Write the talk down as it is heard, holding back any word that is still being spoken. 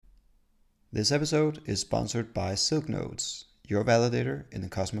This episode is sponsored by Silknodes, your validator in the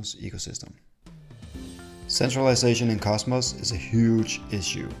Cosmos ecosystem. Centralization in Cosmos is a huge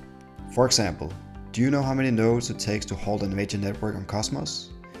issue. For example, do you know how many nodes it takes to hold a major network on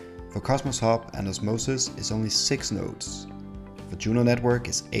Cosmos? For Cosmos Hub and Osmosis, it's only 6 nodes. For Juno Network,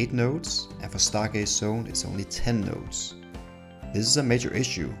 it's 8 nodes, and for Stargaze Zone, it's only 10 nodes. This is a major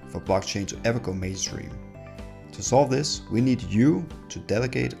issue for blockchain to ever go mainstream. To solve this, we need you to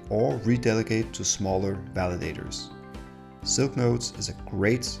delegate or redelegate to smaller validators. Silknodes is a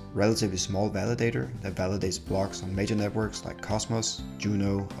great, relatively small validator that validates blocks on major networks like Cosmos,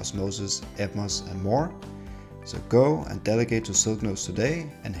 Juno, Osmosis, Evmos, and more. So go and delegate to Silknodes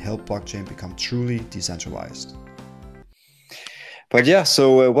today and help blockchain become truly decentralized.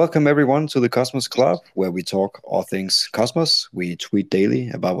 So welcome everyone to the Cosmos Club, where we talk all things Cosmos. We tweet daily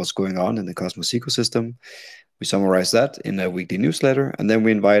about what's going on in the Cosmos ecosystem. We summarize that in a weekly newsletter, and then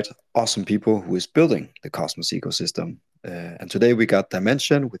we invite awesome people who is building the Cosmos ecosystem. And today we got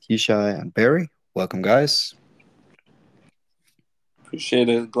dYmension with Yishai and Barry. Welcome, guys. Appreciate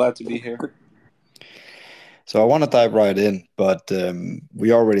it. Glad to be here. So I want to dive right in, but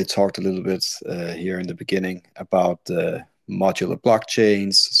we already talked a little bit here in the beginning about modular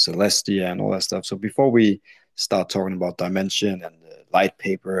blockchains, Celestia, and all that stuff. So before we start talking about dYmension and light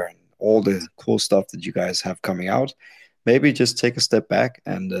paper and all the cool stuff that you guys have coming out, maybe just take a step back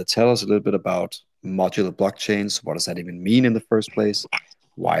and tell us a little bit about modular blockchains. What does that even mean in the first place?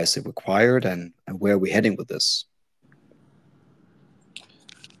 Why is it required, and where are we heading with this?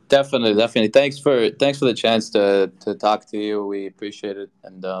 Definitely. Thanks for the chance to talk to you. We appreciate it.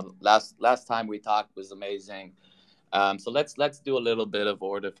 And last time we talked was amazing. So let's do a little bit of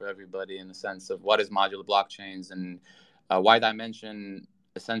order for everybody in the sense of what is modular blockchains and why dYmension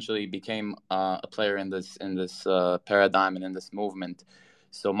essentially became a player in this paradigm and in this movement.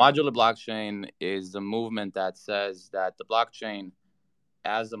 So modular blockchain is the movement that says that the blockchain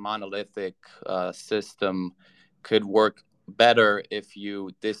as a monolithic system could work better if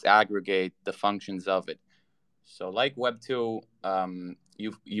you disaggregate the functions of it. So like Web 2,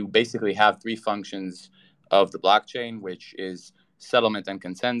 you basically have 3 functions of the blockchain, which is settlement and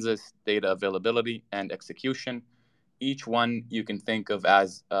consensus, data availability, and execution. Each one you can think of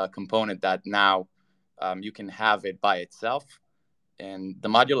as a component that now you can have it by itself. And the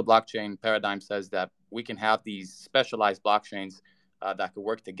modular blockchain paradigm says that we can have these specialized blockchains that could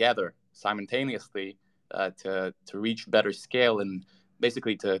work together simultaneously to reach better scale and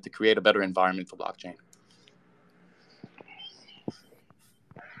basically to create a better environment for blockchain.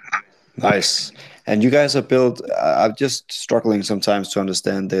 Nice. And you guys have built, I'm just struggling sometimes to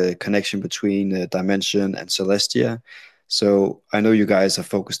understand the connection between dYmension and Celestia. So I know you guys are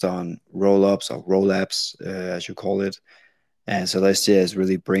focused on roll-ups or RollApps, as you call it. And Celestia is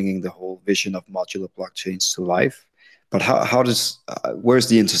really bringing the whole vision of modular blockchains to life. But where's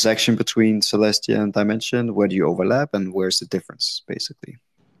the intersection between Celestia and dYmension? Where do you overlap, and where's the difference, basically?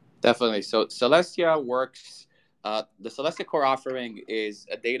 Definitely. So Celestia works. The Celestia core offering is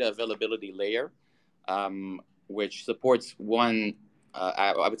a data availability layer, which supports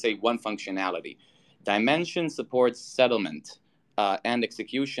I would say one functionality. dYmension supports settlement and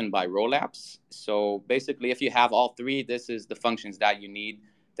execution by RollApps. So basically, if you have all 3, this is the functions that you need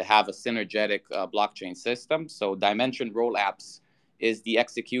to have a synergetic blockchain system. So dYmension RollApps is the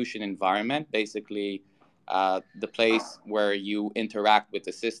execution environment, basically the place where you interact with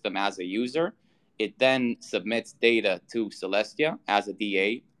the system as a user. It then submits data to Celestia as a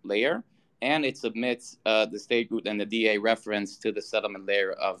DA layer, and it submits the state root and the DA reference to the settlement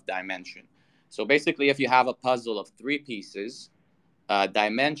layer of dYmension. So basically, if you have a puzzle of 3 pieces,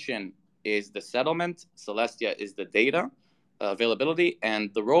 dYmension is the settlement, Celestia is the data availability,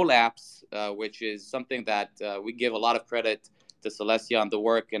 and the RollApps, which is something that we give a lot of credit to Celestia on the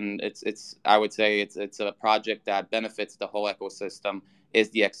work, and it's I would say it's a project that benefits the whole ecosystem,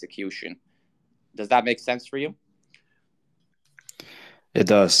 is the execution. Does that make sense for you? It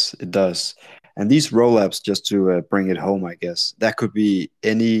does. It does. And these rollups, just to bring it home, I guess, that could be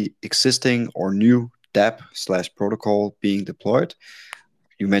any existing or new dApp/protocol being deployed.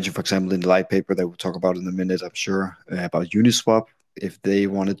 You mentioned, for example, in the light paper that we'll talk about in a minute, I'm sure, about Uniswap. If they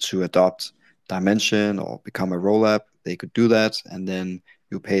wanted to adopt dYmension or become a rollup, they could do that. And then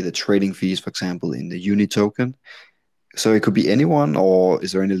you pay the trading fees, for example, in the Uni token. So it could be anyone, or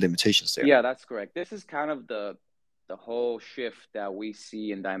is there any limitations there? Yeah, that's correct. This is kind of the whole shift that we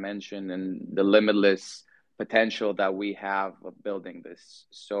see in dYmension and the limitless potential that we have of building this.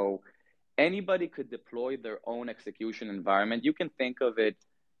 So anybody could deploy their own execution environment. You can think of it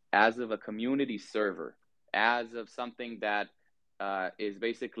as of a community server, as of something that is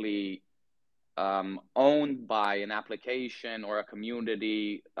basically owned by an application or a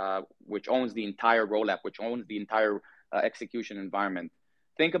community which owns the entire rollup, which owns the entire execution environment.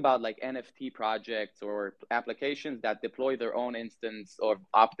 Think about like NFT projects or applications that deploy their own instance of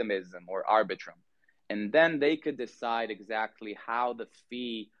Optimism or Arbitrum. And then they could decide exactly how the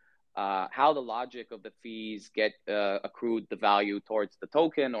fee, how the logic of the fees get accrued the value towards the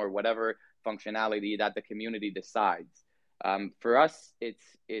token or whatever functionality that the community decides. For us,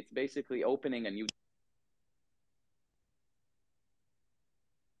 it's basically opening a new.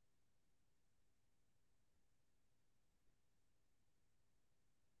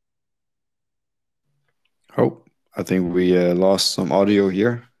 Oh, I think we lost some audio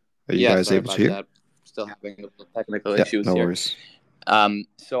here. Are you Yeah, guys sorry able to about hear? that. Still having a little technical Yeah, issues no here. worries.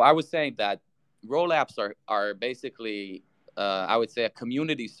 So I was saying that RollApps are basically, I would say, a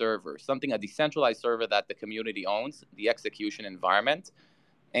community server, a decentralized server that the community owns, the execution environment,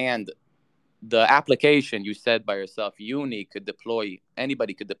 and the application. You said by yourself, anybody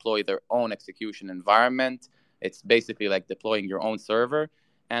could deploy their own execution environment. It's basically like deploying your own server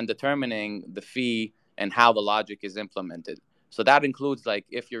and determining the fee and how the logic is implemented. So that includes like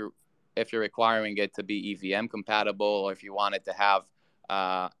if you're requiring it to be EVM compatible, or if you want it to have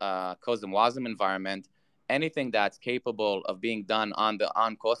a custom WASM environment, anything that's capable of being done on the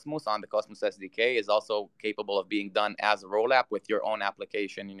Cosmos SDK is also capable of being done as a rollup with your own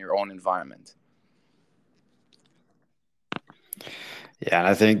application in your own environment. Yeah, and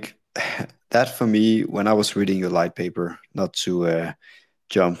I think that for me, when I was reading your light paper, not to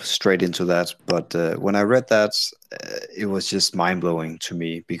jump straight into that, but when I read that, it was just mind blowing to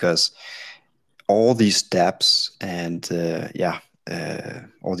me because all these dApps and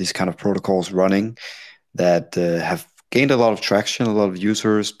all these kind of protocols running that have gained a lot of traction, a lot of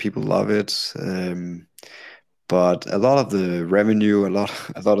users, people love it. But a lot of the revenue, a lot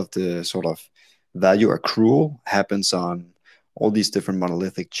of the sort of value accrual happens on all these different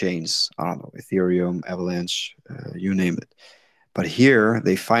monolithic chains. I don't know, Ethereum, Avalanche, you name it. But here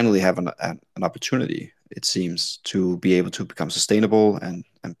they finally have an opportunity, it seems, to be able to become sustainable and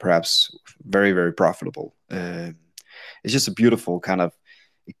perhaps very, very profitable. It's just a beautiful kind of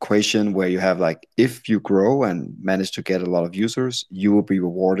equation where you have like, if you grow and manage to get a lot of users, you will be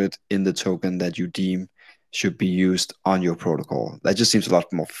rewarded in the token that you deem should be used on your protocol. That just seems a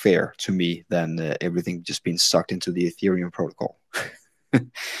lot more fair to me than everything just being sucked into the Ethereum protocol.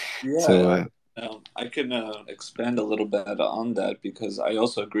 So Yeah, I can expand a little bit on that because I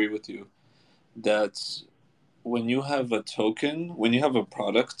also agree with you that when you have a token, when you have a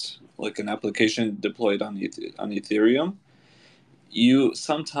product like an application deployed on Ethereum, you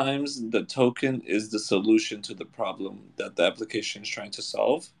sometimes the token is the solution to the problem that the application is trying to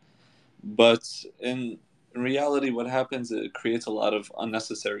solve. But in reality, what happens is it creates a lot of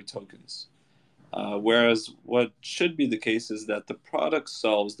unnecessary tokens. Whereas what should be the case is that the product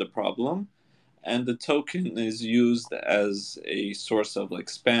solves the problem and the token is used as a source of like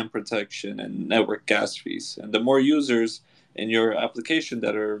spam protection and network gas fees. And the more users in your application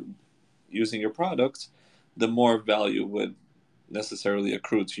that are using your product, the more value would necessarily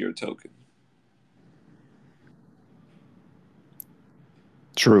accrue to your token.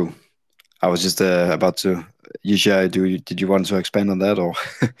 true. I was just about to. Yishai, did you want to expand on that, or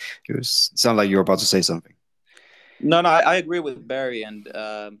you sound like you're about to say something? No, I agree with Barry, and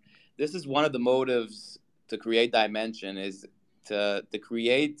this is one of the motives to create dYmension is to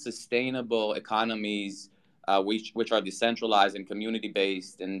create sustainable economies which are decentralized and community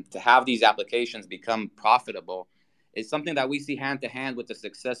based, and to have these applications become profitable is something that we see hand to hand with the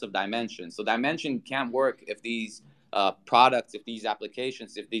success of dYmension. So dYmension can't work if these products, if these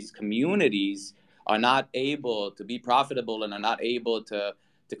applications, if these communities are not able to be profitable and are not able to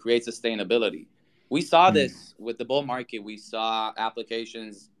create sustainability. We saw this with the bull market. We saw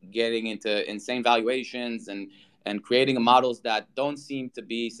applications getting into insane valuations and creating models that don't seem to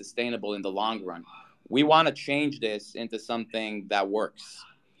be sustainable in the long run. We want to change this into something that works.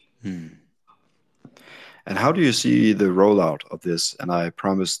 And how do you see the rollout of this? And I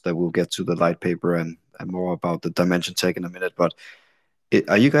promise that we'll get to the light paper and more about the dYmension tech in a minute. But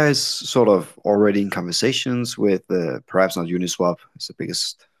are you guys sort of already in conversations with perhaps not Uniswap, it's the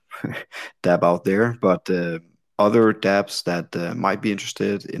biggest dApp out there, but other dApps that might be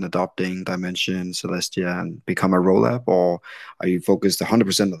interested in adopting dYmension, Celestia, and become a rollup? Or are you focused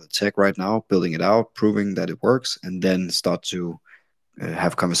 100% on the tech right now, building it out, proving that it works, and then start to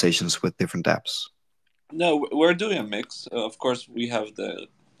have conversations with different dApps? No, we're doing a mix. Of course, we have the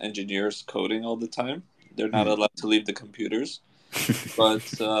engineers coding all the time. They're not allowed to leave the computers, but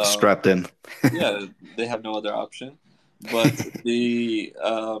Strapped in. yeah, they have no other option. But the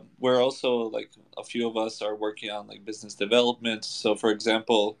we're also like a few of us are working on like business development. So for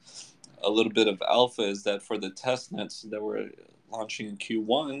example, a little bit of alpha is that for the test nets that we're launching in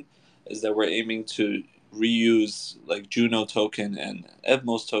Q1 is that we're aiming to reuse like Juno token and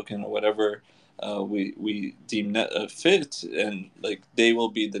Evmos token or whatever we deem fit, and like they will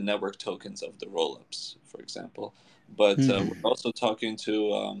be the network tokens of the rollups, for example. But we're also talking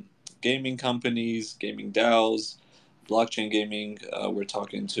to gaming companies, gaming DAOs, blockchain gaming. We're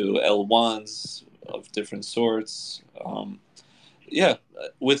talking to L1s of different sorts. Yeah,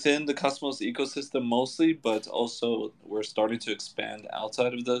 within the Cosmos ecosystem mostly, but also we're starting to expand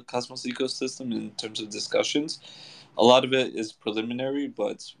outside of the Cosmos ecosystem in terms of discussions. A lot of it is preliminary,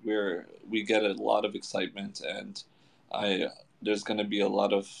 but we get a lot of excitement, and I there's going to be a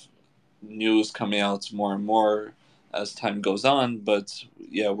lot of news coming out more and more as time goes on. But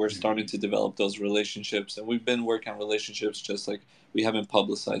yeah, we're starting to develop those relationships, and we've been working on relationships, just like we haven't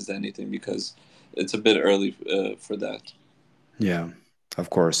publicized anything because it's a bit early for that. Yeah, of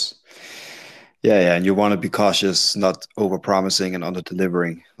course. Yeah, and you want to be cautious, not over-promising and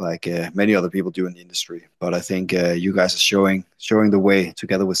under-delivering like many other people do in the industry. But I think you guys are showing the way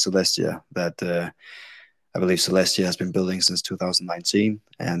together with Celestia that I believe Celestia has been building since 2019,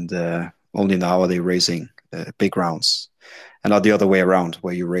 and only now are they raising big rounds, and not the other way around,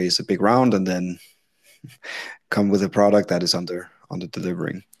 where you raise a big round and then come with a product that is under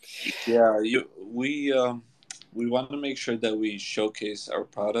delivering. Yeah, we want to make sure that we showcase our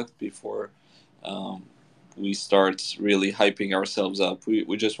product before um, we start really hyping ourselves up.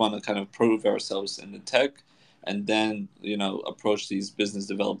 We just want to kind of prove ourselves in the tech, and then approach these business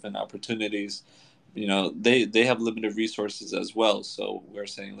development opportunities. They have limited resources as well, so we're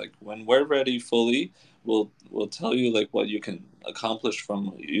saying like when we're ready fully, we'll tell you like what you can accomplish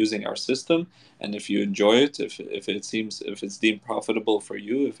from using our system, and if you enjoy it, if it's deemed profitable for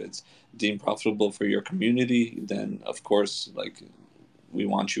you, if it's deemed profitable for your community, then of course like we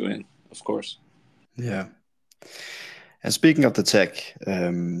want you in, of course. Yeah. And speaking of the tech,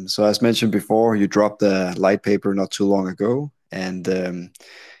 so as mentioned before, you dropped the light paper not too long ago, and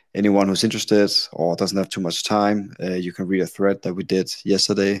anyone who's interested or doesn't have too much time, you can read a thread that we did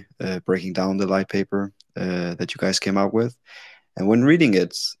yesterday, breaking down the light paper that you guys came out with. And when reading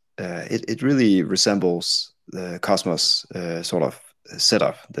it, it really resembles the Cosmos sort of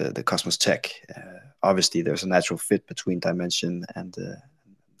setup, the Cosmos tech. Obviously, there's a natural fit between dYmension and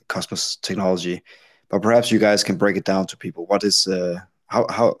Cosmos technology, but perhaps you guys can break it down to people. What is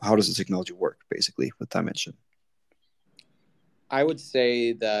how does the technology work basically with dYmension? I would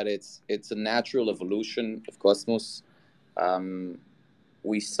say that it's a natural evolution of Cosmos. Um,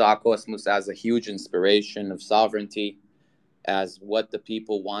 we saw Cosmos as a huge inspiration of sovereignty, as what the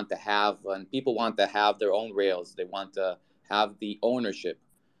people want to have, and people want to have their own rails. They want to have the ownership.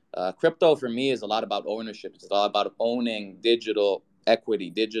 Crypto for me is a lot about ownership. It's a lot about owning digital equity,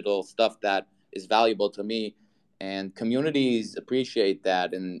 digital stuff that is valuable to me, and communities appreciate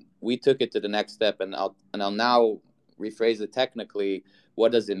that. And we took it to the next step, and I'll now rephrase it technically.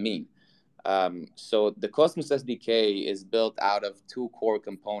 What does it mean? So the Cosmos SDK is built out of two core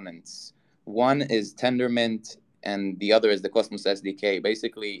components. One is Tendermint, and the other is the Cosmos SDK.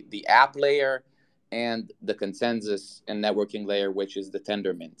 Basically, the app layer and the consensus and networking layer, which is the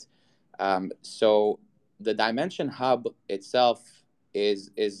Tendermint. So the dYmension hub itself is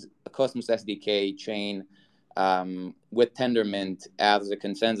a Cosmos SDK chain with Tendermint as a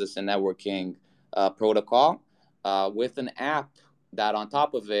consensus and networking protocol, with an app that on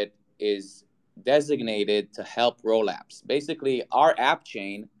top of it is designated to help RollApps. Basically, our app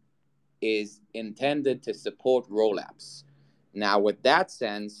chain is intended to support RollApps. Now, with that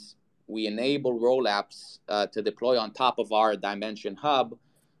sense, we enable RollApps to deploy on top of our dYmension hub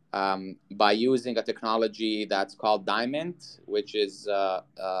by using a technology that's called dYmint, which is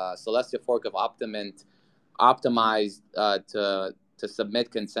Celestia fork of Optimint, optimized to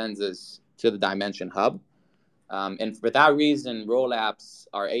submit consensus to the dYmension hub. And for that reason, RollApps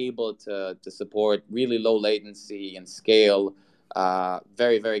are able to support really low latency and scale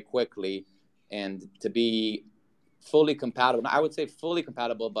very, very quickly, and to be fully compatible. I would say fully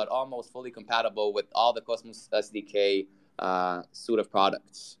compatible, but almost fully compatible with all the Cosmos SDK suite of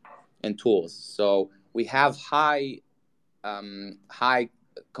products and tools. So we have high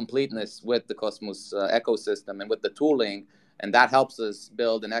completeness with the Cosmos ecosystem and with the tooling, and that helps us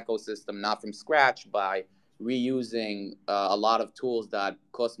build an ecosystem not from scratch by reusing a lot of tools that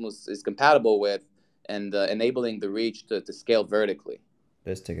Cosmos is compatible with, and enabling the reach to scale vertically.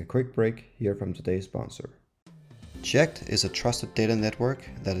 Let's take a quick break here from today's sponsor. Checked is a trusted data network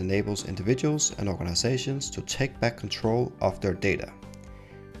that enables individuals and organizations to take back control of their data.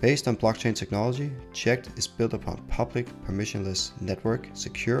 Based on blockchain technology, Checked is built upon public, permissionless network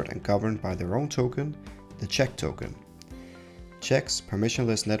secured and governed by their own token, the Checked token. Check's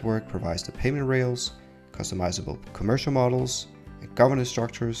permissionless network provides the payment rails, customizable commercial models, and governance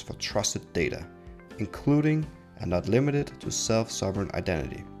structures for trusted data, including and not limited to self-sovereign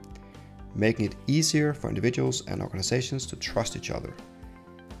identity, making it easier for individuals and organizations to trust each other.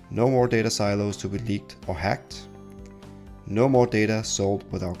 No more data silos to be leaked or hacked, no more data sold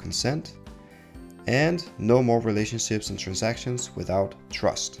without consent, and no more relationships and transactions without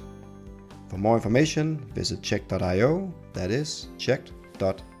trust. For more information, visit check.io, that is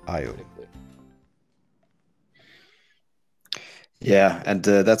check.io. Yeah, and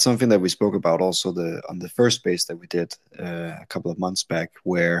that's something that we spoke about also on the first space that we did a couple of months back,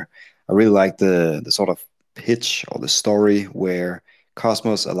 where I really like the sort of pitch or the story where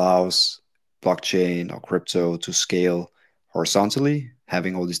Cosmos allows blockchain or crypto to scale horizontally,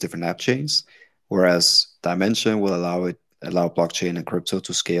 having all these different app chains, whereas dYmension will allow blockchain and crypto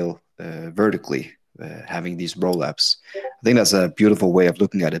to scale vertically, having these RollApps. I think that's a beautiful way of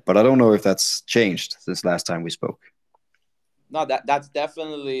looking at it, but I don't know if that's changed since last time we spoke. No, that's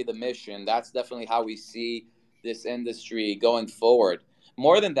definitely the mission. That's definitely how we see this industry going forward.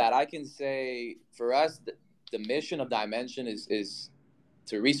 More than that, I can say for us, the mission of dYmension is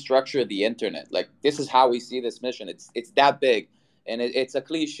to restructure the internet. Like, this is how we see this mission. It's that big, and it's a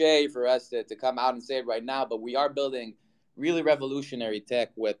cliche for us to come out and say it right now, but we are building really revolutionary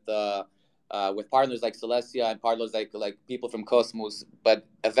tech with partners like Celestia and partners like people from Cosmos. But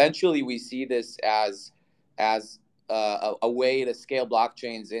eventually, we see this as a way to scale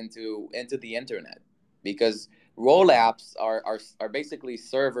blockchains into the internet, because RollApps are basically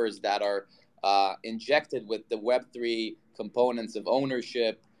servers that are injected with the Web3 components of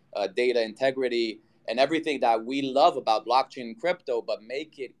ownership, data integrity, and everything that we love about blockchain and crypto, but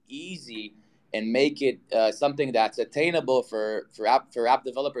make it easy and make it something that's attainable for app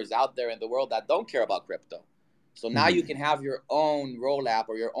developers out there in the world that don't care about crypto. So now you can have your own RollApp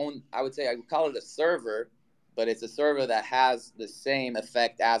or your own, I would call it a server, but it's a server that has the same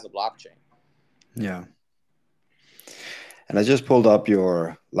effect as a blockchain. Yeah. And I just pulled up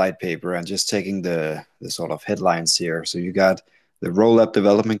your light paper and just taking the sort of headlines here. So you got the RollApp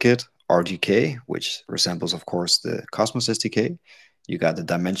Development Kit, RDK, which resembles, of course, the Cosmos SDK. You got the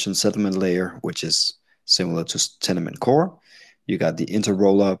dYmension Settlement Layer, which is similar to Tenement Core. You got the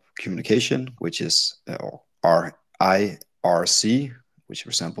Inter-Rollup Communication, which is IRC, which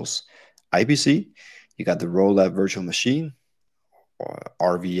resembles IBC. You got the RollApp Virtual Machine, or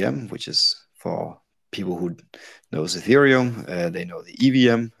RVM, which is for people who knows Ethereum. They know the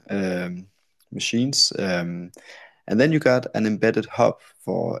EVM machines. And then you got an embedded hub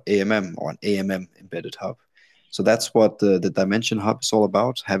for AMM, or an AMM embedded hub. So that's what the dYmension hub is all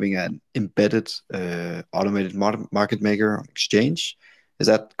about, having an embedded automated market maker exchange. Is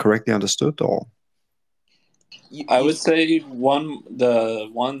that correctly understood? Or I would say the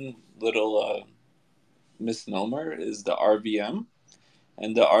one little misnomer is the RVM,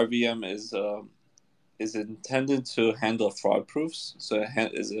 and the RVM is intended to handle fraud proofs. So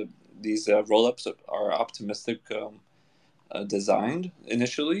these rollups are optimistic designed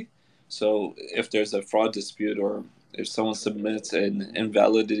initially. So if there's a fraud dispute, or if someone submits an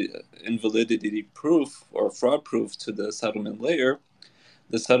invalidity proof or fraud proof to the settlement layer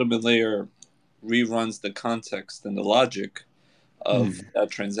reruns the context and the logic of that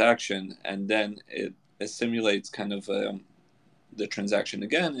transaction, and then it simulates kind of the transaction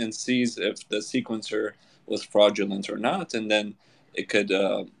again and sees if the sequencer was fraudulent or not, and then it could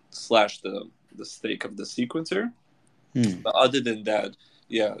slash the stake of the sequencer. But other than that,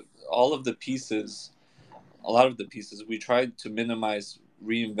 yeah, a lot of the pieces, we tried to minimize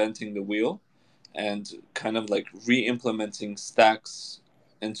reinventing the wheel and kind of like re-implementing stacks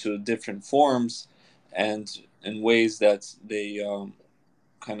into different forms and in ways that they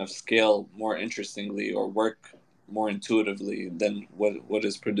kind of scale more interestingly or work more intuitively than what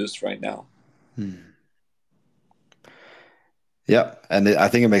is produced right now. Yeah, and I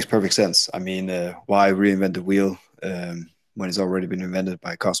think it makes perfect sense. I mean, why reinvent the wheel when it's already been invented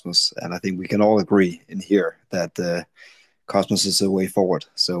by Cosmos? And I think we can all agree in here that Cosmos is the way forward.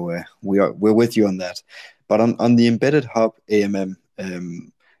 So we're with you on that. But on the embedded hub AMM,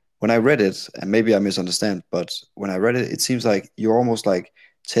 when I read it, and maybe I misunderstand, but when I read it, it seems like you're almost like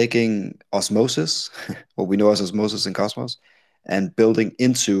taking osmosis, what we know as osmosis in Cosmos, and building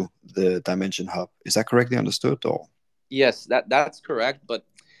into the dYmension hub. Is that correctly understood? Or yes, that's correct. But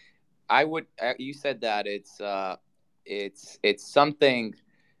I would you said that it's it's something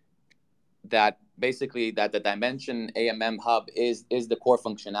that basically that the dYmension AMM hub is the core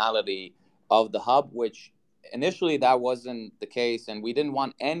functionality of the hub, which initially that wasn't the case, and we didn't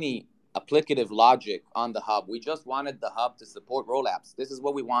want any applicative logic on the hub. We just wanted the hub to support RollApps. This is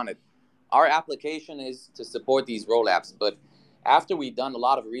what we wanted. Our application is to support these RollApps, but after we've done a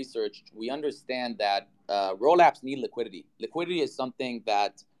lot of research, we understand that RollApps need liquidity. Liquidity is something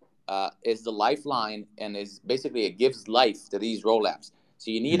that is the lifeline and is basically it gives life to these RollApps. So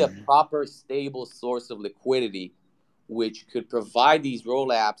you need a proper, stable source of liquidity, which could provide these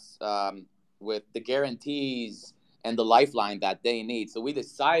RollApps with the guarantees and the lifeline that they need. So we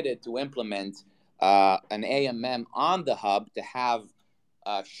decided to implement an AMM on the hub to have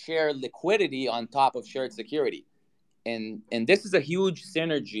shared liquidity on top of shared security. And this is a huge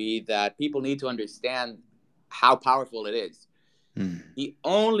synergy that people need to understand how powerful it is. The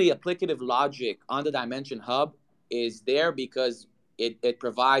only applicative logic on the dYmension hub is there because it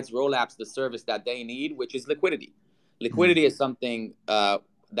provides RollApps the service that they need, which is liquidity. Liquidity is something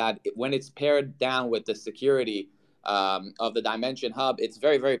that when it's paired down with the security of the dYmension hub, it's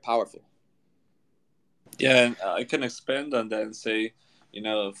very, very powerful. Yeah, and I can expand on that and say,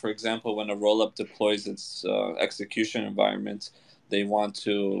 for example, when a rollup deploys its execution environment, they want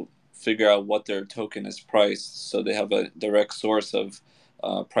to figure out what their token is priced, so they have a direct source of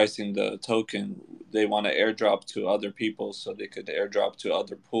pricing the token. They want to airdrop to other people, so they could airdrop to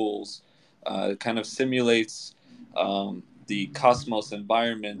other pools. It kind of simulates the Cosmos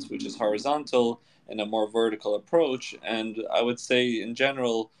environment, which is horizontal, in a more vertical approach. And I would say, in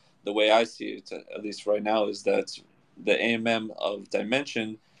general, the way I see it, at least right now, is that the AMM of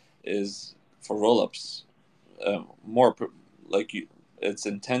dYmension is for rollups, more it's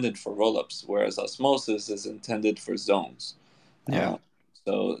intended for rollups, whereas Osmosis is intended for zones. Yeah.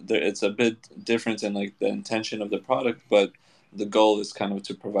 So it's a bit different in like the intention of the product, but the goal is kind of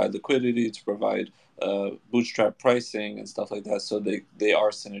to provide liquidity, to provide bootstrap pricing and stuff like that. So they are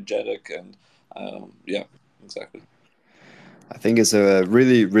synergetic, and yeah, exactly. I think it's a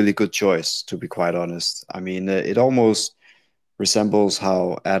really, really good choice, to be quite honest. I mean, it almost resembles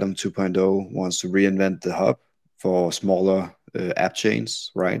how Atom 2.0 wants to reinvent the hub for smaller app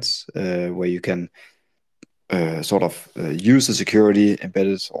chains, right? Where you can sort of use the security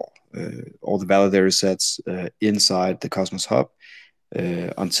embedded or all the validator sets inside the Cosmos hub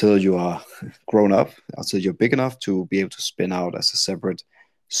until you are grown up, until you're big enough to be able to spin out as a separate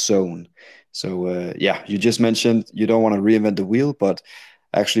zone. So yeah, you just mentioned you don't want to reinvent the wheel, but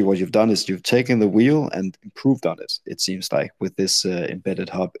actually what you've done is you've taken the wheel and improved on it, it seems like, with this embedded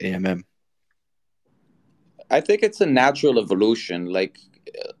hub AMM. I think it's a natural evolution. Like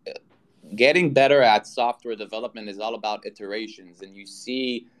getting better at software development is all about iterations, and you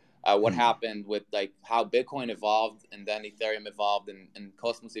see what happened with like how Bitcoin evolved, and then Ethereum evolved, and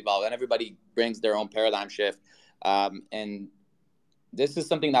Cosmos evolved, and everybody brings their own paradigm shift. And this is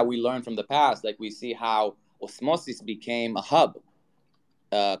something that we learned from the past. Like we see how Osmosis became a hub,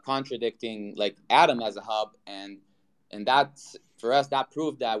 contradicting like Atom as a hub, and that's for us that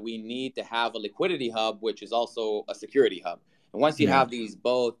proved that we need to have a liquidity hub, which is also a security hub. And once you have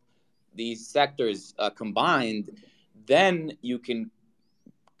these sectors combined, then you can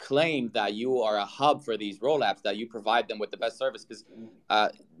claim that you are a hub for these RollApps, that you provide them with the best service. Because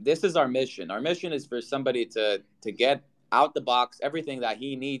this is our mission. Our mission is for somebody to get out the box everything that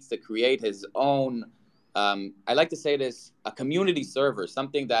he needs to create his own. I like to say this: a community server,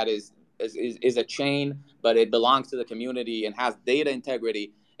 something that is a chain, but it belongs to the community and has data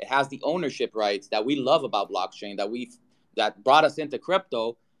integrity. It has the ownership rights that we love about blockchain, that brought us into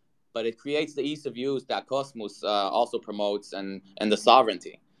crypto, but it creates the ease of use that Cosmos also promotes, and the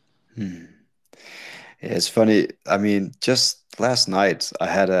sovereignty. Yeah, it's funny. I mean, just last night I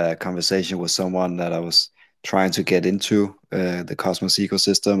had a conversation with someone that I was trying to get into the Cosmos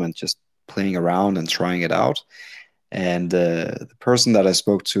ecosystem and just playing around and trying it out. And the person that I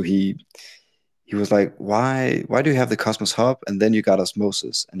spoke to, he was like, "Why do you have the Cosmos hub and then you got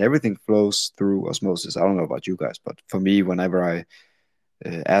Osmosis and everything flows through Osmosis?" I don't know about you guys, but for me, whenever I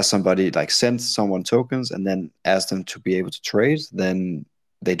ask somebody, like send someone tokens and then ask them to be able to trade, then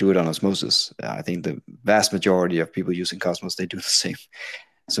they do it on Osmosis. I think the vast majority of people using Cosmos, they do the same.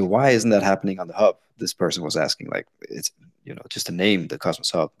 So why isn't that happening on the hub? This person was asking. Like, it's just a name, the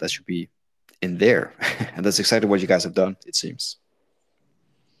Cosmos hub, that should be in there. And that's exactly what you guys have done, it seems.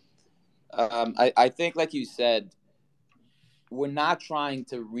 I think, like you said, we're not trying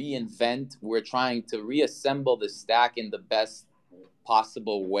to reinvent. We're trying to reassemble the stack in the best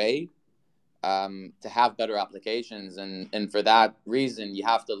possible way to have better applications. And for that reason, you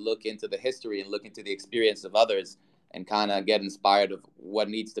have to look into the history and look into the experience of others. and kind of get inspired of what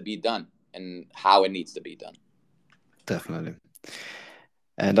needs to be done and how it needs to be done. Definitely.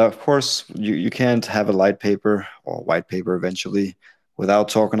 And of course, you can't have a light paper or white paper eventually without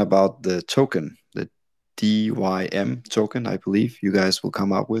talking about the token, the DYM token, I believe you guys will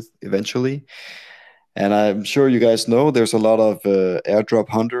come up with eventually. And I'm sure you guys know there's a lot of airdrop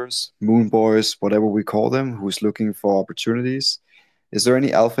hunters, moon boys, whatever we call them, who's looking for opportunities. Is there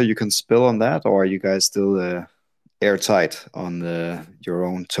any alpha you can spill on that, or are you guys still airtight on your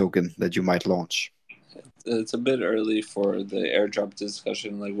own token that you might launch? It's a bit early for the airdrop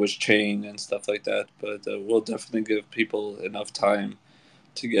discussion, like which chain and stuff like that, but we'll definitely give people enough time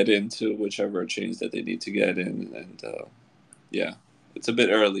to get into whichever chains that they need to get in. And yeah, it's a bit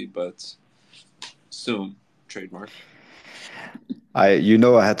early, but soon. Trademark. I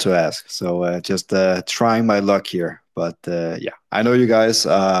had to ask, so just trying my luck here. But yeah, I know you guys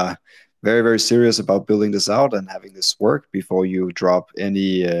are very, very serious about building this out and having this work before you drop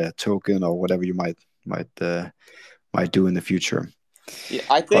any token or whatever you might do in the future. Yeah,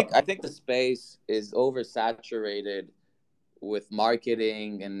 I think the space is oversaturated with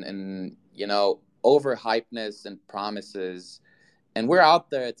marketing and overhypeness and promises. And we're out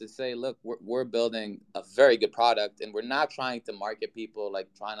there to say, look, we're building a very good product, and we're not trying to market people, like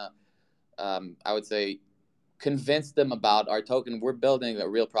trying to, I would say, convince them about our token. We're building a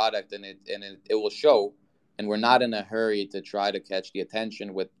real product, and it will show. And we're not in a hurry to try to catch the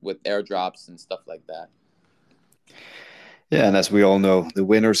attention with airdrops and stuff like that. Yeah, and as we all know, the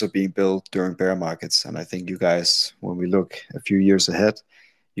winners are being built during bear markets. And I think you guys, when we look a few years ahead,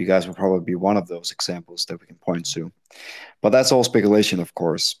 you guys will probably be one of those examples that we can point to. But that's all speculation, of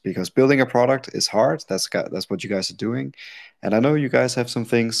course, because building a product is hard. That's what you guys are doing. And I know you guys have some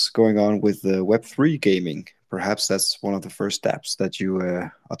things going on with the Web3 gaming. Perhaps that's one of the first steps that you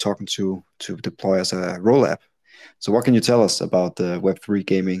are talking to deploy as a RollApp. So what can you tell us about the Web3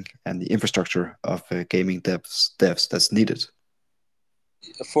 gaming and the infrastructure of gaming devs that's needed?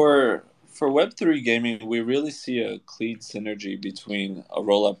 For Web3 gaming, we really see a clean synergy between a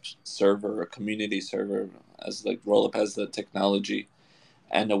RollUp server, a community server, as like RollUp has the technology,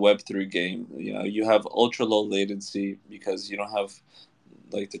 and a Web3 game. You have ultra low latency because you don't have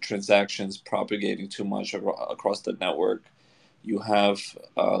like the transactions propagating too much across the network. You have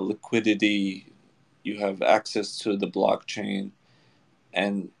liquidity. You have access to the blockchain,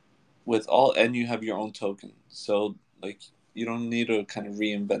 and and you have your own token. So like you don't need to kind of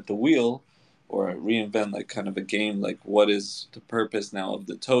reinvent the wheel or reinvent like kind of a game, like what is the purpose now of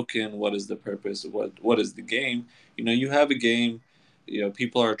the token, what is the purpose, what is the game. You have a game,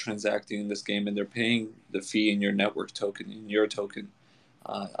 people are transacting in this game and they're paying the fee in your network token, in your token.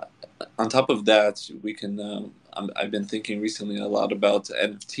 uh, on top of that, we can I've been thinking recently a lot about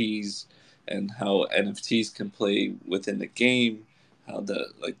NFTs and how NFTs can play within the game, how the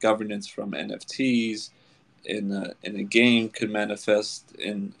like governance from NFTs in a game could manifest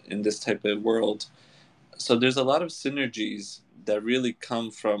in this type of world. So there's a lot of synergies that really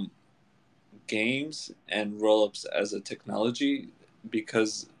come from games and rollups as a technology,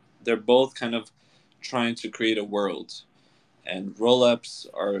 because they're both kind of trying to create a world, and rollups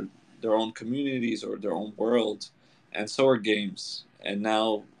are their own communities or their own world, and so are games. And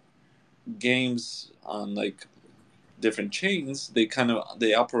now games on like different chains,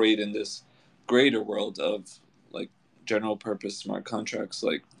 they operate in this greater world of like general purpose smart contracts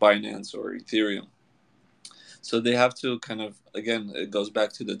like Binance or Ethereum. So they have to kind of, again, it goes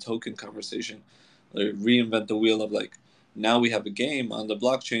back to the token conversation, like reinvent the wheel of like, now we have a game on the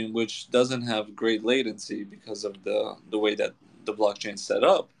blockchain which doesn't have great latency because of the way that the blockchain's set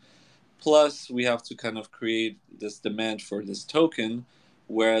up. Plus, we have to kind of create this demand for this token.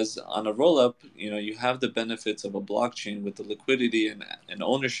 Whereas on a rollup, you have the benefits of a blockchain with the liquidity and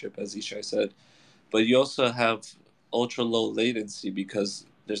ownership, as Ishai said, but you also have ultra low latency because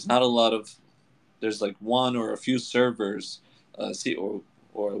there's like one or a few servers, or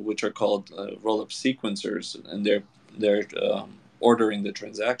which are called rollup sequencers, and they're ordering the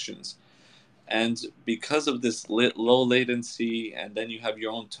transactions. And because of this low latency, and then you have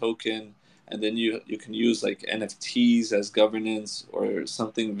your own token, and then you can use like NFTs as governance or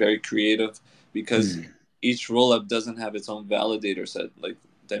something very creative, because each rollup doesn't have its own validator set. Like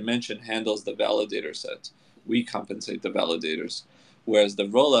dYmension handles the validator set, we compensate the validators, whereas the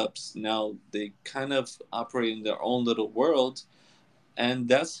rollups now, they kind of operate in their own little world. And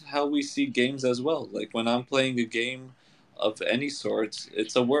that's how we see games as well. Like when I'm playing a game of any sort,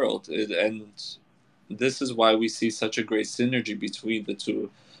 it's a world, and this is why we see such a great synergy between the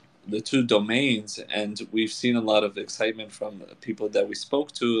two domains, and we've seen a lot of excitement from people that we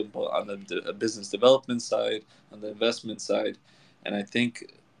spoke to on the business development side, on the investment side, and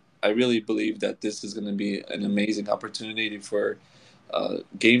I really believe that this is going to be an amazing opportunity for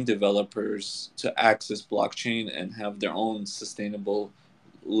game developers to access blockchain and have their own sustainable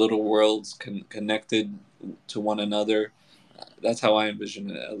little worlds connected to one another. That's how I envision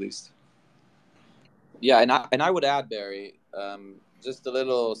it, at least. Yeah, and I would add, Barry, just a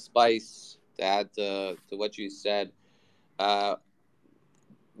little spice to add to what you said. Uh,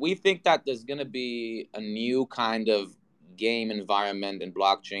 we think that there's going to be a new kind of game environment in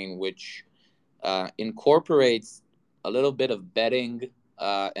blockchain, which incorporates a little bit of betting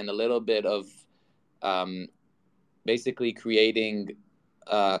and a little bit of um, basically creating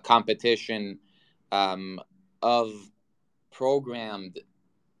competition of programmed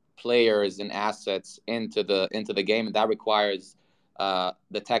players and assets into the game, and that requires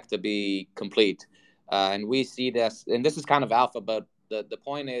the tech to be complete. And we see this, and this is kind of alpha, but the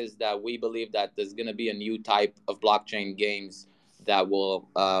point is that we believe that there's going to be a new type of blockchain games that will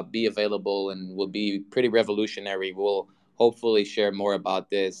be available and will be pretty revolutionary. We'll hopefully share more about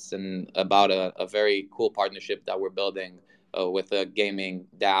this and about a very cool partnership that we're building with a gaming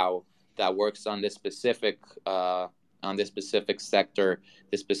DAO that works on this specific sector,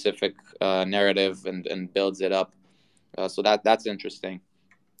 this specific narrative, and builds it up. So that's interesting.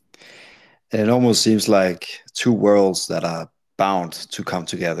 And it almost seems like two worlds that are bound to come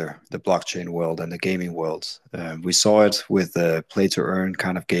together, the blockchain world and the gaming world. We saw it with the play to earn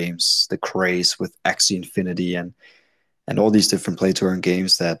kind of games, the craze with Axie Infinity and all these different play to earn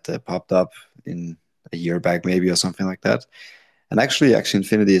games that popped up in a year back maybe or something like that. And actually, Axie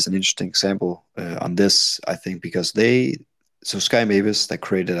Infinity is an interesting example on this, I think, because Sky Mavis that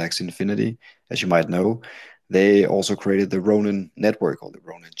created Axie Infinity, as you might know, they also created the Ronin network or the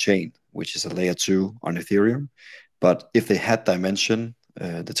Ronin chain, which is a layer 2 on Ethereum. But if they had dYmension,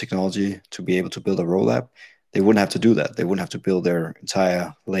 the technology to be able to build a RollApp, they wouldn't have to do that. They wouldn't have to build their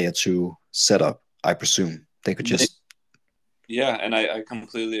entire layer 2 setup, I presume. They could just... Yeah, and I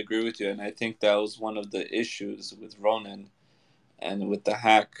completely agree with you. And I think that was one of the issues with Ronin and with the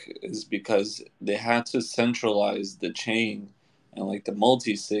hack, is because they had to centralize the chain and like the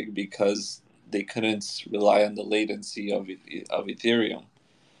multi-sig, because they couldn't rely on the latency of Ethereum.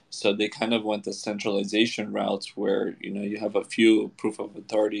 So they kind of went the centralization route where you have a few proof of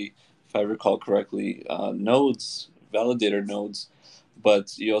authority, if I recall correctly, nodes, validator nodes,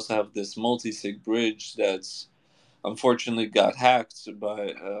 but you also have this multi-sig bridge that's unfortunately got hacked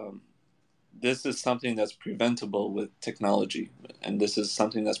by. This is something that's preventable with technology, and this is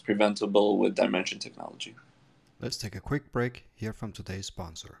something that's preventable with dYmension technology. Let's take a quick break here from today's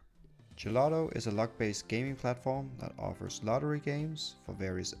sponsor. Gelato is a log-based gaming platform that offers lottery games for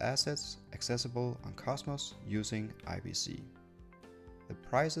various assets accessible on Cosmos using IBC. The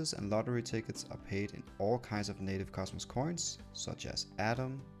prizes and lottery tickets are paid in all kinds of native Cosmos coins, such as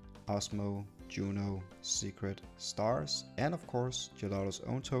Atom, Osmo, Juno, Secret, Stars, and of course Gelato's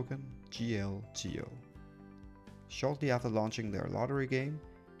own token, GLTO. Shortly after launching their lottery game,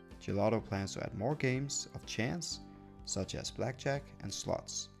 Gelato plans to add more games of chance, such as blackjack and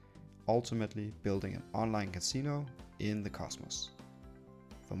slots, ultimately building an online casino in the Cosmos.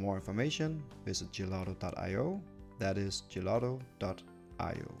 For more information, visit gelato.io, that is gelato.io.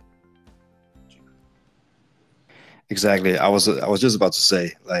 Exactly. I was just about to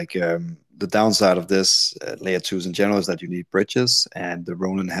say, like, the downside of this layer 2s in general is that you need bridges, and the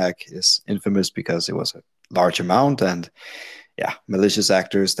Ronin hack is infamous because it was a large amount, and yeah, malicious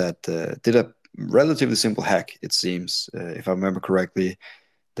actors that did a relatively simple hack, it seems, if I remember correctly.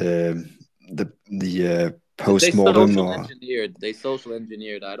 The post-mortem They social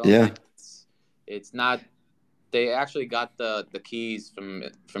engineered. I don't think it's not. They actually got the keys from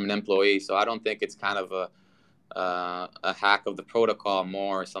an employee, so I don't think it's kind of a hack of the protocol,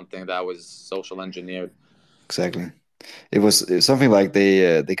 more something that was social engineered. Exactly. It was something like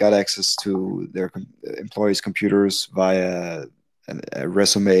they got access to their employees' computers via a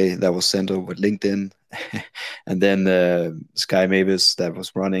resume that was sent over LinkedIn, and then Sky Mavis that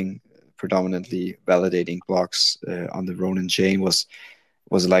was running predominantly validating blocks on the Ronin chain was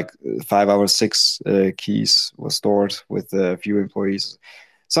like 5 out of 6 keys was stored with a few employees.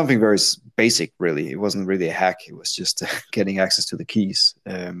 Something very basic, really. It wasn't really a hack. It was just getting access to the keys,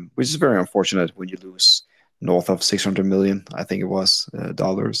 which is very unfortunate when you lose north of 600 million, I think it was,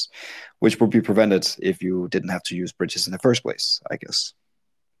 dollars, which would be prevented if you didn't have to use bridges in the first place, I guess.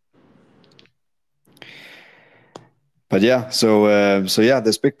 But yeah, so yeah,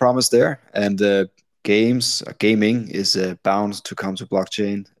 there's big promise there, and gaming is bound to come to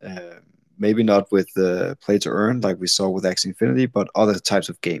blockchain. Maybe not with play to earn like we saw with X Infinity, but other types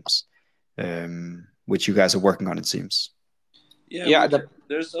of games, which you guys are working on, it seems. Yeah, Yeah,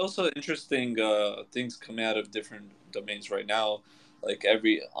 there's also interesting things coming out of different domains right now. Like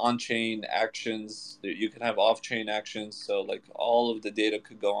every on-chain actions, you can have off-chain actions. So like all of the data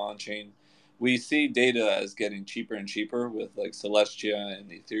could go on-chain. We see data as getting cheaper and cheaper with like Celestia and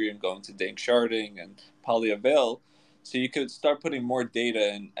Ethereum going to dank sharding and polyavail. So you could start putting more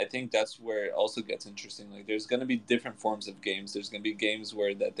data, and I think that's where it also gets interesting. Like there's going to be different forms of games. There's going to be games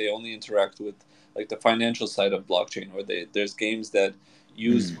where that they only interact with like the financial side of blockchain, or there's games that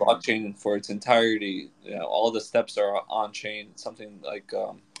use Hmm. blockchain for its entirety. You know, all the steps are on chain. Something like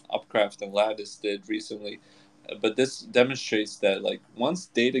Upcraft and Lattice did recently. But this demonstrates that like once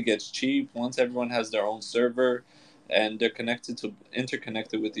data gets cheap, once everyone has their own server, and they're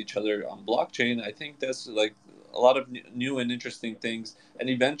interconnected with each other on blockchain, I think that's like a lot of new and interesting things. And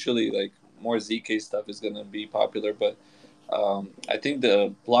eventually, like more ZK stuff is going to be popular, but I think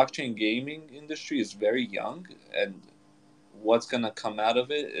the blockchain gaming industry is very young, and what's going to come out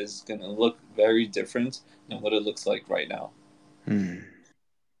of it is going to look very different than what it looks like right now. Hmm.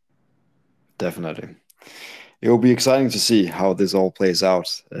 Definitely. It will be exciting to see how this all plays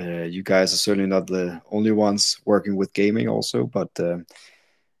out. You guys are certainly not the only ones working with gaming, also, but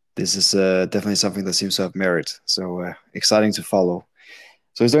this is definitely something that seems to have merit. So exciting to follow.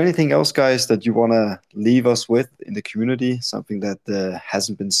 So, is there anything else, guys, that you want to leave us with in the community? Something that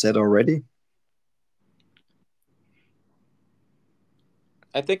hasn't been said already?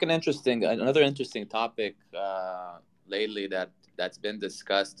 I think another interesting topic lately that's been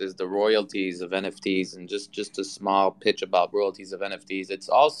discussed is the royalties of NFTs, and just a small pitch about royalties of NFTs. It's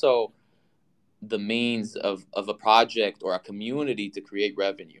also the means of a project or a community to create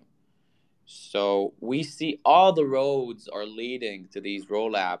revenue. So we see all the roads are leading to these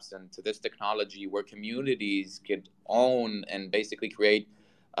RollApps and to this technology where communities could own and basically create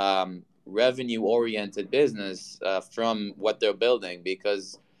revenue oriented business from what they're building,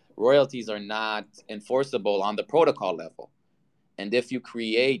 because royalties are not enforceable on the protocol level. And if you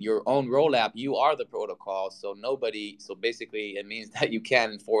create your own RollApp, you are the protocol. So basically, it means that you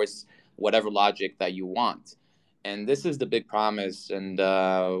can enforce whatever logic that you want. And this is the big promise. And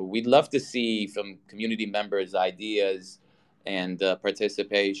we'd love to see from community members ideas and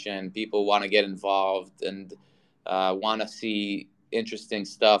participation. People want to get involved and want to see interesting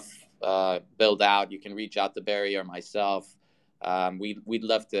stuff build out. You can reach out to Barry or myself. We'd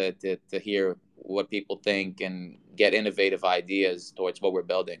love to hear what people think and get innovative ideas towards what we're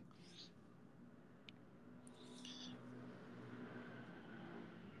building.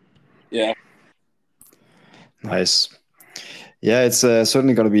 Yeah, Nice. Yeah, it's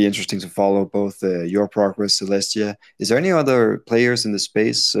certainly going to be interesting to follow both your progress, Celestia. Is there any other players in the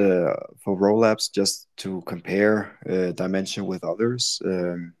space for RollApps, just to compare dYmension with others?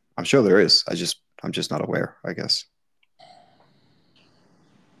 I'm sure there is. I'm just not aware, I guess.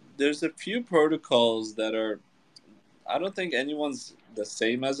 there's a few protocols that are. I don't think anyone's the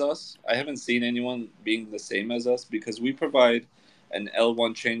same as us. I haven't seen anyone being the same as us because we provide an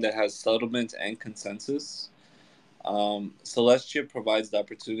L1 chain that has settlement and consensus. Celestia provides the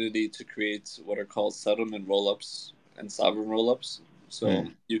opportunity to create what are called settlement rollups and sovereign rollups. So Hmm.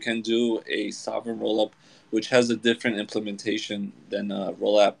 you can do a sovereign rollup which has a different implementation than a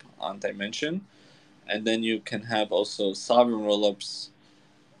rollup on dYmension, and then you can have also sovereign rollups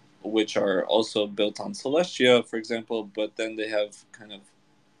which are also built on Celestia, for example, but then they have kind of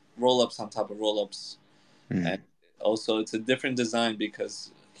rollups on top of rollups, and Hmm. also it's a different design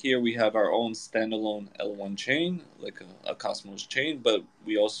because here we have our own standalone L1 chain, like a Cosmos chain, but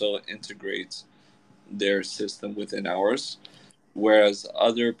we also integrate their system within ours. Whereas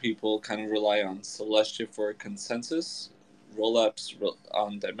other people kind of rely on Celestia for consensus, rollups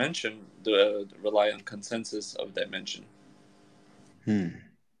on dYmension rely on consensus of dYmension. Hmm.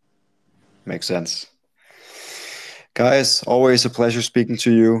 Makes sense. Guys, always a pleasure speaking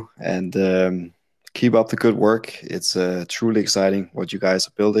to you, and keep up the good work. It's truly exciting what you guys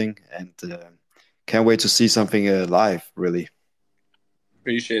are building, and can't wait to see something live, really.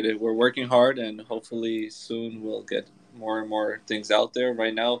 Appreciate it. We're working hard, and hopefully soon we'll get more and more things out there.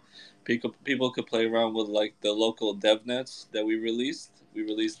 Right now, people could play around with like the local dev nets that we released. We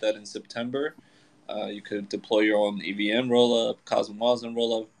released that in September. You could deploy your own EVM rollup, Cosmos and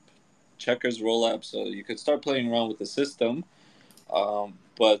rollup, Checkers rollup. So you could start playing around with the system.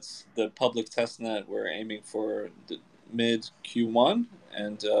 But the public testnet we're aiming for the mid Q1,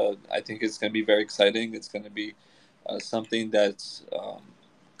 and I think it's going to be very exciting. It's going to be something that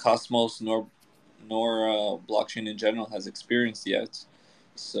Cosmos nor blockchain in general has experienced yet.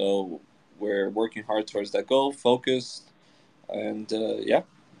 So we're working hard towards that goal, focused, and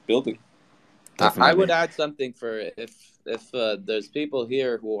building. I would add something for if there's people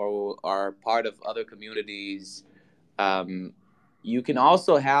here who are part of other communities. Um, you can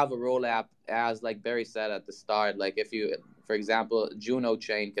also have a roll app, as like Barry said at the start. Like if you, for example, Juno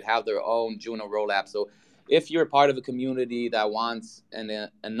Chain could have their own Juno roll app. So if you're part of a community that wants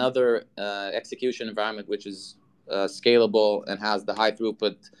another execution environment which is scalable and has the high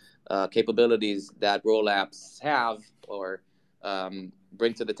throughput capabilities that roll apps have or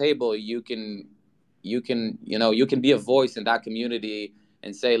bring to the table, you can be a voice in that community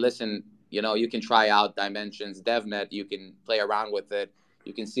and say, listen, you can try out dYmension's DevNet, you can play around with it,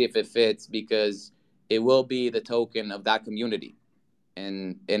 you can see if it fits, because it will be the token of that community,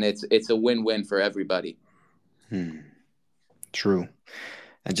 and it's a win-win for everybody. True.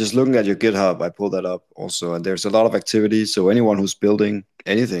 And just looking at your GitHub, I pulled that up also, and there's a lot of activity. So anyone who's building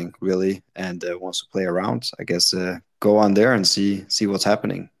anything really and wants to play around, I guess go on there and see what's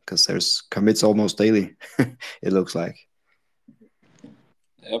happening, because there's commits almost daily. It looks like.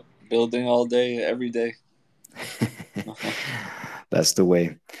 Yep, building all day, every day. That's the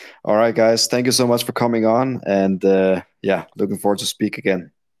way. All right, guys. Thank you so much for coming on, and looking forward to speak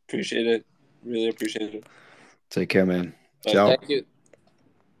again. Appreciate it. Really appreciate it. Take care, man. Bye. Ciao. Thank you.